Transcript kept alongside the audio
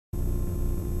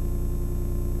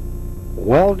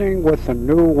Welding with a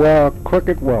new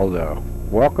cricket welder.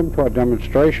 Welcome to our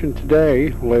demonstration today,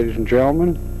 ladies and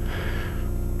gentlemen.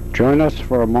 Join us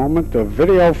for a moment of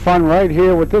video fun right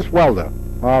here with this welder.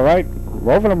 Alright,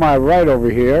 over to my right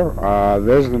over here,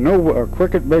 there's the new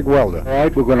cricket big welder.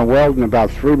 Alright, we're going to weld in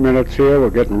about 3 minutes here. We're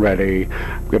getting ready.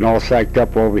 I'm getting all psyched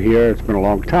up over here. It's been a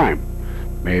long time.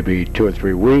 Maybe 2 or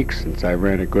 3 weeks since I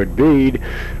ran a good bead.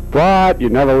 But you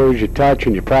never lose your touch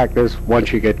and you practice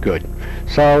once you get good.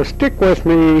 So stick with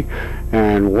me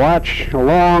and watch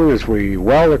along as we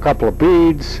weld a couple of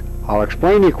beads. I'll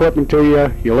explain the equipment to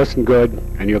you, you listen good,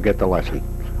 and you'll get the lesson.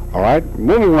 Alright,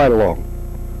 moving right along.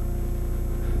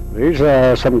 These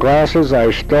are some glasses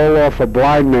I stole off a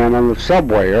blind man on the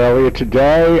subway earlier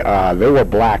today. They were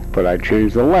black, but I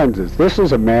changed the lenses. This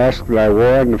is a mask that I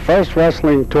wore in the first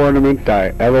wrestling tournament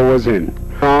I ever was in.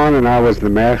 And I was the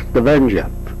Masked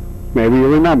Avenger. Maybe you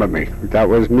remember me. That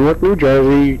was Newark, New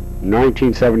Jersey,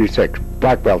 1976,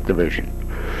 Black Belt Division.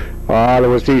 There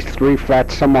was these 3 fat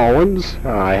Samoans.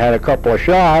 I had a couple of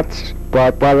shots,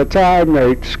 but by the time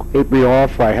they scraped me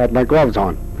off, I had my gloves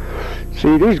on.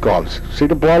 See these gloves? See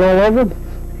the blood all over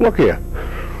them? Look here.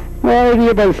 Right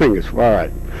here by the fingers.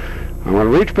 Alright. I'm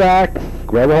going to reach back,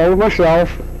 grab a hold of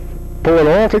myself, pull it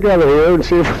all together here and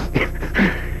see if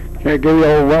I can give you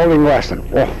a welding lesson.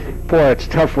 Oh, boy, it's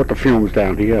tough with the fumes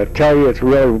down here. I tell you, it's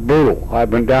really brutal.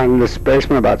 I've been down in this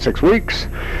basement about 6 weeks,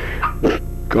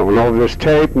 going over this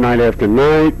tape night after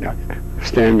night,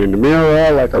 standing in the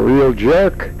mirror like a real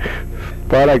jerk,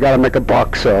 but I gotta make a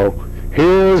buck, so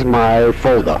here's my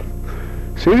folder.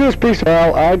 See this piece?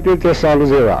 Well, I did this on the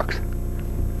Xerox.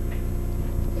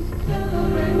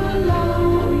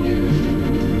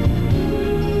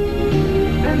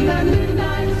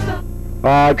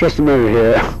 Just a minute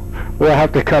here. We'll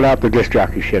have to cut out the disc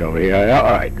jockey shit over here.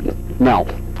 Alright. Now,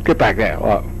 get back there.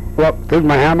 Well, there's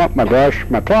my hammer, my brush,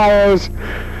 my pliers.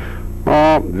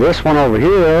 This one over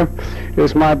here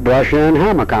is my brush and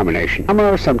hammer combination.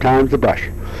 Hammer, sometimes the brush.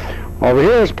 Over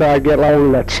here is where I get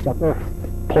all that stuff.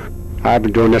 I've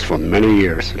been doing this for many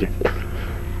years.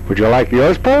 Would you like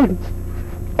yours pulled?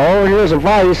 Oh, here's a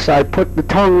vise. I put the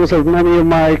tongues of many of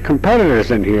my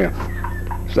competitors in here.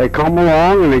 So they come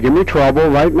along and they give me trouble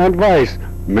right in that vise.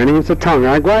 Many is the tongue.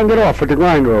 I grind it off with the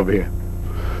grinder over here.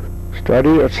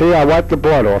 Steady. See, I wiped the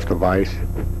blood off the vise.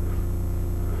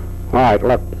 Alright,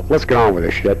 let's get on with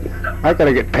this shit. I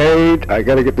gotta get paid. I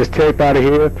gotta get this tape out of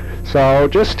here. So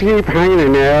just keep hanging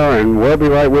in there and we'll be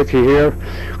right with you here.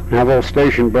 Have a little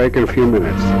station break in a few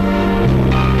minutes.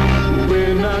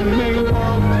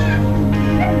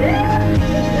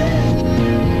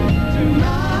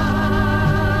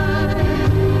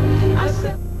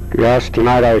 Yes,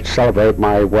 tonight I celebrate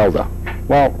my welder.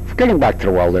 Well, getting back to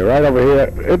the welder, right over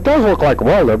here, it does look like a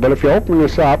welder, but if you open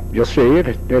this up, you'll see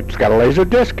it's got a laser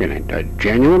disc in it, a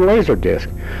genuine laser disc.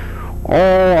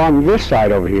 Oh, on this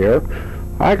side over here,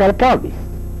 I got a plug.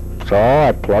 So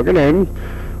I plug it in,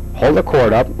 hold the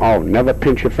cord up. Oh, never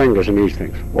pinch your fingers in these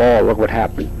things. Oh, look what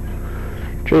happened.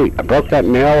 Gee, I broke that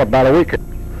nail about a week ago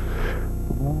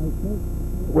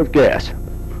with gas.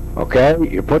 Okay,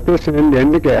 you put this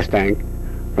in the gas tank,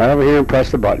 right over here and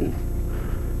press the button.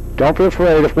 Don't be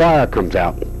afraid if wire comes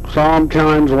out.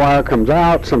 Sometimes wire comes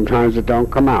out, sometimes it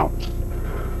don't come out.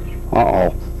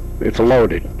 Uh-oh, it's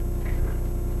loaded.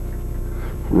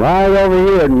 Right over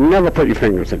here, never put your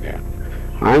fingers in there.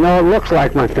 I know it looks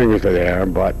like my fingers are there,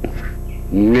 but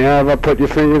never put your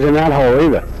fingers in that hole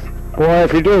either. Boy,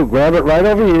 if you do, grab it right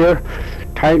over here,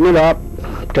 tighten it up,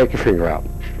 take your finger out.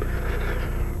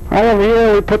 Right over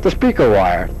here, we put the speaker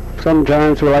wire.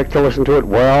 Sometimes we like to listen to it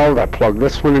weld. I plug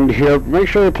this one into here. Make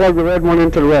sure you plug the red one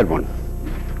into the red one.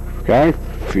 Okay?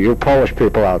 For you Polish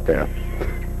people out there.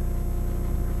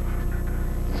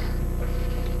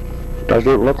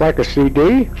 Doesn't it look like a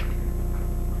CD?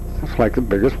 It's like the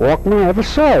biggest Walkman I ever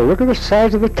saw. Look at the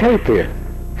size of the tape here.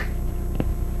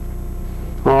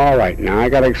 Alright, now I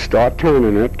gotta start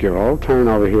turning it. Give it a little turn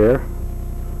over here.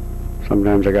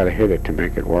 Sometimes I gotta hit it to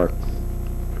make it work.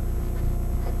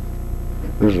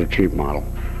 This is a cheap model.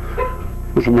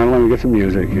 Just a minute, let me get some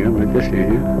music here, like this here.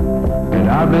 And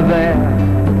I'll be there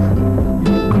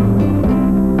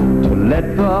to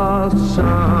let the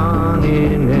sun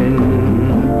in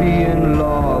and being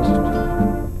lost.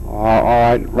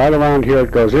 Alright, right around here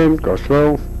it goes in, goes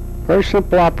through. Very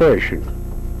simple operation.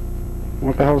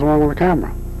 What the hell's wrong with the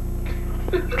camera?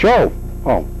 Joe!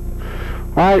 Oh.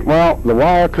 Alright, well, the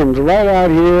wire comes right out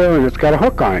here and it's got a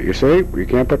hook on it, you see? You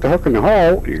can't put the hook in the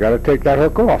hole, you gotta take that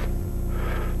hook off.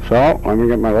 So, let me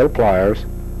get my little pliers.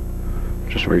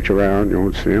 Just reach around, you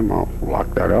won't see them. I'll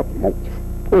lock that up.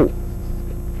 Oh,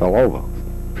 fell over.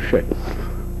 Shit.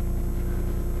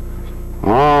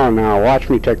 Oh, now watch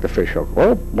me take the fish hook.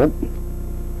 Oh, oh.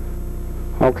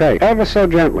 Okay, ever so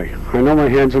gently. I know my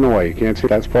hand's in the way. You can't see.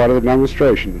 That's part of the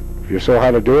demonstration. If you saw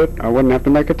how to do it, I wouldn't have to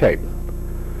make a tape.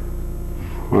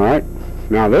 Alright,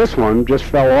 now this one just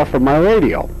fell off of my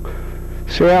radio.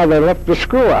 See how they left the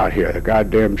screw out here, the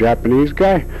goddamn Japanese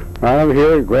guy? Right over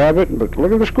here, you grab it, but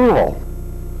look at the screw hole.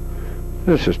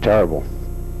 This is terrible.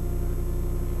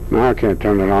 Now I can't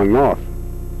turn it on and off.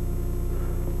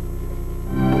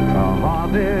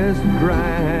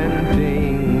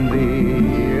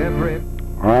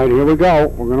 Alright, here we go.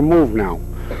 We're going to move now.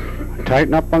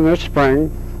 Tighten up on this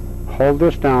spring. Hold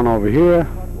this down over here.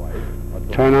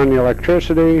 Turn on the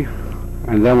electricity.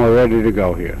 And then we're ready to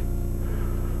go here.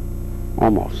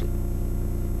 Almost.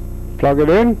 Plug it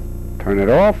in. Turn it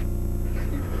off.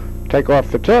 Take off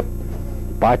the tip.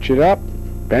 Botch it up.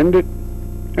 Bend it.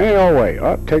 Any old way.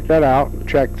 Oh, take that out.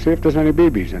 Check. See if there's any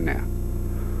BBs in there.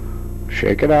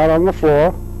 Shake it out on the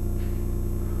floor.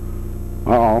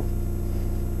 Uh-oh.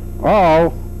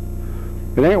 Uh-oh.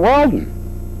 It ain't welding.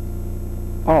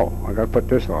 Oh, I gotta put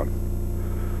this on.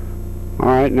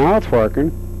 Alright, now it's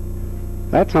working.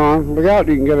 That's on. Look out,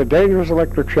 you can get a dangerous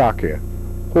electric shock here.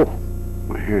 Whew,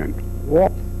 my hand.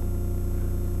 Whoop.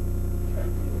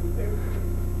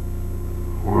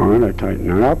 Alright, I tighten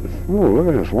it up. Oh, look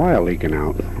at this wire leaking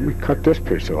out. Let me cut this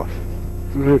piece off.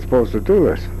 I ain't supposed to do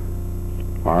this.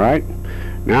 Alright.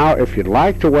 Now, if you'd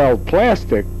like to weld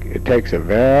plastic, it takes a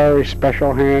very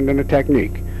special hand and a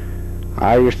technique.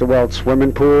 I used to weld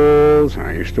swimming pools,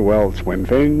 I used to weld swim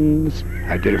fins,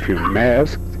 I did a few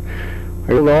masks,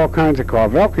 I did all kinds of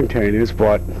Carvel containers,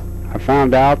 but I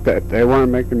found out that they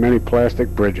weren't making many plastic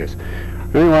bridges.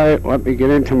 Anyway, let me get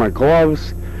into my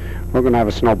gloves. We're going to have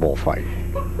a snowball fight.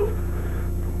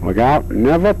 Look out,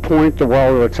 never point the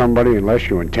welder at somebody unless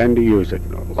you intend to use it,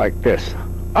 like this.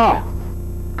 Oh!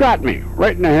 Got me,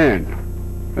 right in the hand.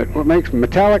 It makes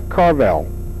metallic Carvel.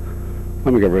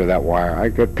 Let me get rid of that wire. I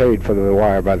get paid for the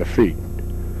wire by the feet.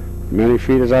 The many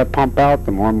feet as I pump out,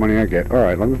 the more money I get.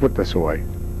 Alright, let me put this away.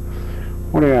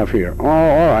 What do you have here? Oh,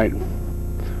 alright.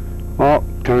 Oh,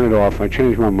 turn it off. I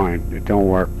changed my mind. It don't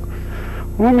work.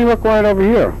 Well, let me look right over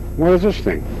here. What is this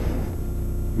thing?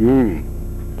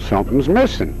 Something's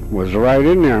missing. Was right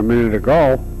in there a minute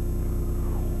ago.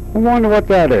 I wonder what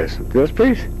that is. This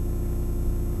piece?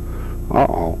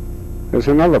 Uh-oh. There's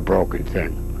another broken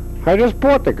thing. I just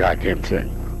bought the goddamn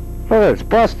thing. Look at it, it's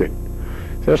busted.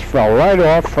 This fell right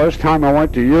off first time I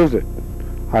went to use it.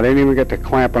 I didn't even get to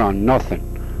clamp it on nothing.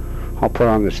 I'll put it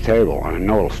on this table and I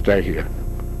know it'll stay here.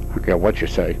 I don't care what you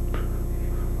say.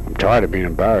 I'm tired of being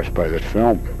embarrassed by this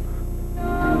film.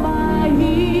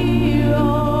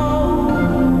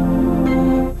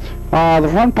 The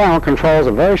front panel controls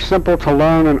are very simple to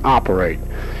learn and operate.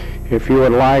 If you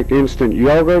would like instant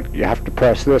yogurt, you have to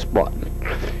press this button.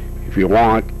 If you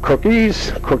want cookies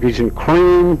and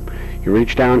cream, you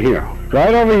reach down here.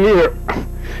 Right over here.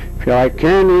 If you like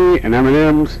candy and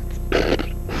M&Ms,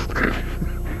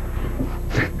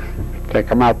 take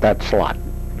them out that slot.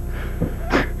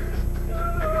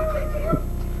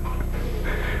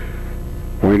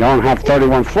 We don't have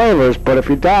 31 flavors, but if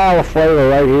you dial a flavor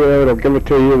right here, it'll give it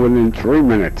to you within 3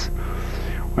 minutes.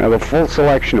 We have a full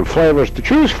selection of flavors to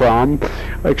choose from,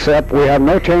 except we have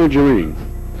no tangerine.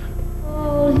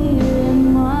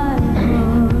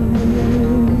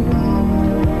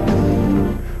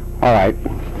 Alright,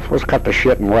 let's cut the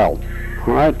shit and weld.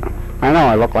 Alright? I know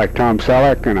I look like Tom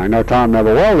Selleck, and I know Tom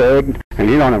never welded, and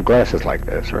he don't have glasses like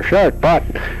this, or a shirt, but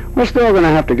we're still going to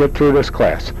have to get through this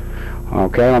class.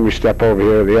 Okay, let me step over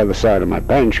here to the other side of my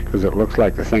bench, because it looks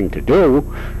like the thing to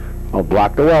do. I'll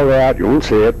block the welder out, you won't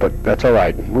see it, but that's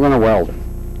alright. We're going to weld.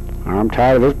 I'm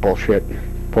tired of this bullshit.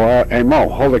 Boy, hey Mo,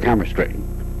 hold the camera straight.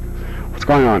 What's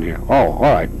going on here? Oh,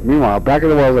 alright. Meanwhile, back at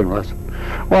the welding lesson.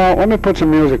 Well, let me put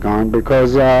some music on,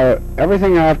 because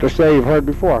everything I have to say you've heard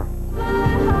before.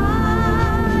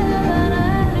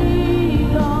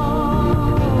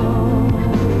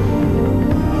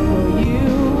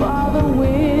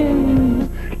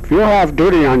 If you have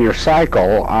duty on your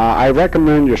cycle, I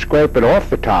recommend you scrape it off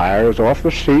the tires, off the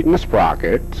seat and the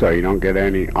sprocket, so you don't get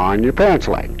any on your pants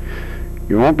leg.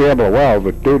 You won't be able to weld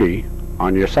with duty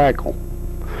on your cycle.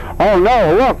 Oh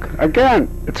no, look, again,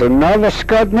 it's another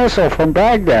Scud missile from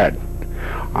Baghdad.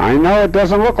 I know it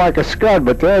doesn't look like a Scud,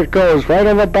 but there it goes, right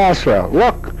over Basra.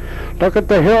 Look at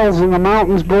the hills and the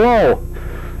mountains below.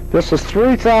 This is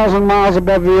 3,000 miles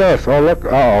above the earth. Oh, look,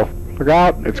 uh-oh. Look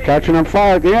out, it's catching on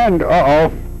fire at the end.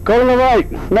 Uh-oh. Go to the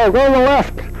right. No, go to the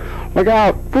left. Look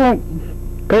out.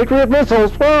 Boom. Patriot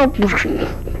missiles. Whoa.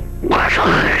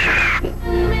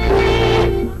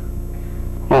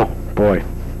 Oh, boy.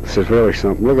 This is really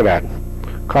something. Look at that.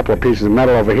 couple of pieces of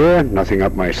metal over here, nothing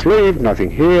up my sleeve,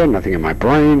 nothing here, nothing in my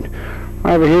brain.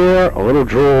 Over here, a little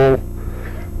drool.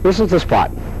 This is the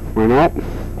spot. You know,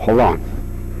 hold on.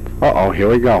 Uh-oh, here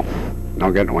we go.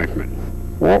 No getting away from it.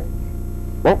 Whoa.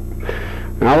 Whoa.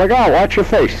 Now look out, watch your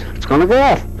face. It's gonna go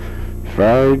off. It's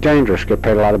very dangerous. Get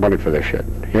paid a lot of money for this shit.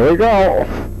 Here we go.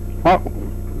 Oh,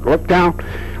 look down.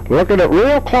 Look at it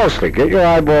real closely. Get your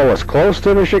eyeball as close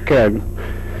to it as you can.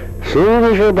 As soon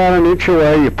as you're about an inch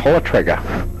away, you pull a trigger.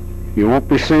 You won't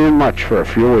be seeing much for a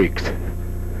few weeks.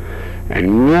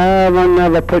 And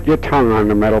never put your tongue on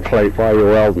the metal plate while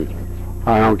you're welding.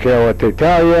 I don't care what they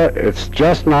tell you, it's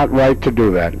just not right to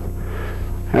do that.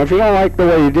 And if you don't like the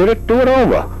way you did it, do it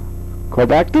over. Go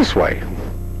back this way. You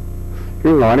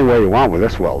can go any way you want with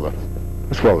this welder.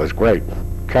 This welder's great.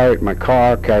 Carry it in my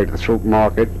car, carry it to the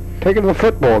supermarket, take it to the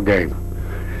football game.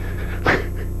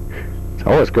 It's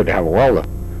always good to have a welder.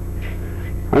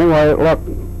 Anyway, look,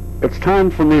 it's time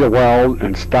for me to weld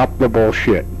and stop the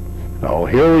bullshit. So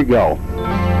here we go. It's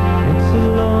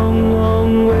a long,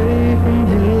 long way from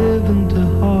heaven to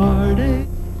heartache.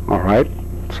 Alright,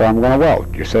 so I'm going to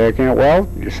weld. You say I can't weld?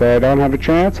 You say I don't have a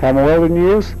chance? Haven't welded in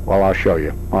years? Well, I'll show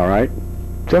you. Alright?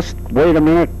 Just wait a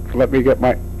minute. Let me get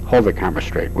my... Hold the camera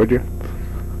straight, would you?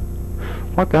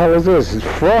 What the hell is this? It's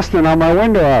frosting on my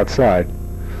window outside.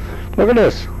 Look at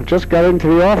this. I just got into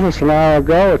the office an hour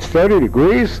ago. It's 30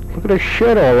 degrees. Look at the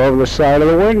shit all over the side of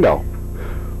the window.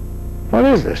 What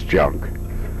is this junk?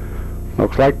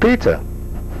 Looks like pizza.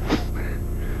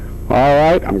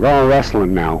 Alright, I'm going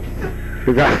wrestling now.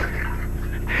 You got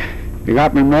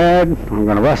me mad? I'm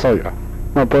going to wrestle you.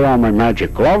 I'm going to put on my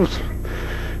magic gloves,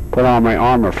 put on my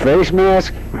armor face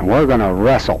mask, and we're going to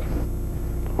wrestle.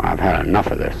 I've had enough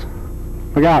of this.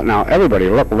 Look out now. Everybody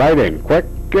look right in. Quick.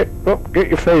 Get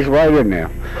your face right in there.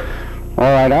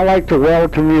 Alright, I like to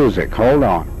weld to music. Hold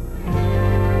on.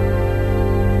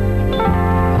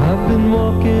 I've been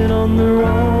walking on the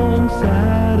wrong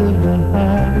side of the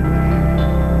highway,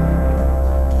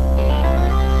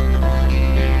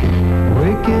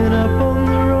 waking up on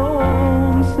the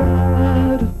wrong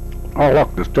side. Oh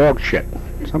look, there's dog shit.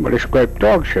 Somebody scraped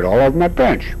dog shit all over my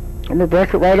bench. Let me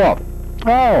brush it right off.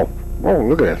 Oh,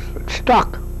 look at this. It's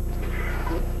stuck.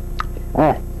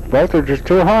 Oh, voltage is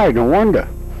too high, no wonder.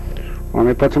 Let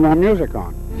me put some more music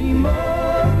on. More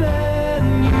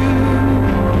than you.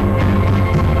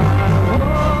 I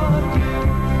want you,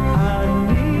 I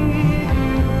need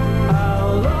you,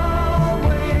 I'll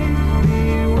always be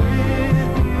with you.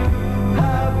 I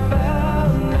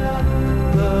found out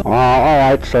the...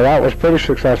 Alright, so that was pretty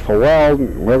successful weld.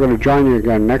 We're going to join you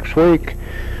again next week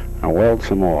and weld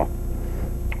some more.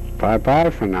 Bye-bye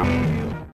for now.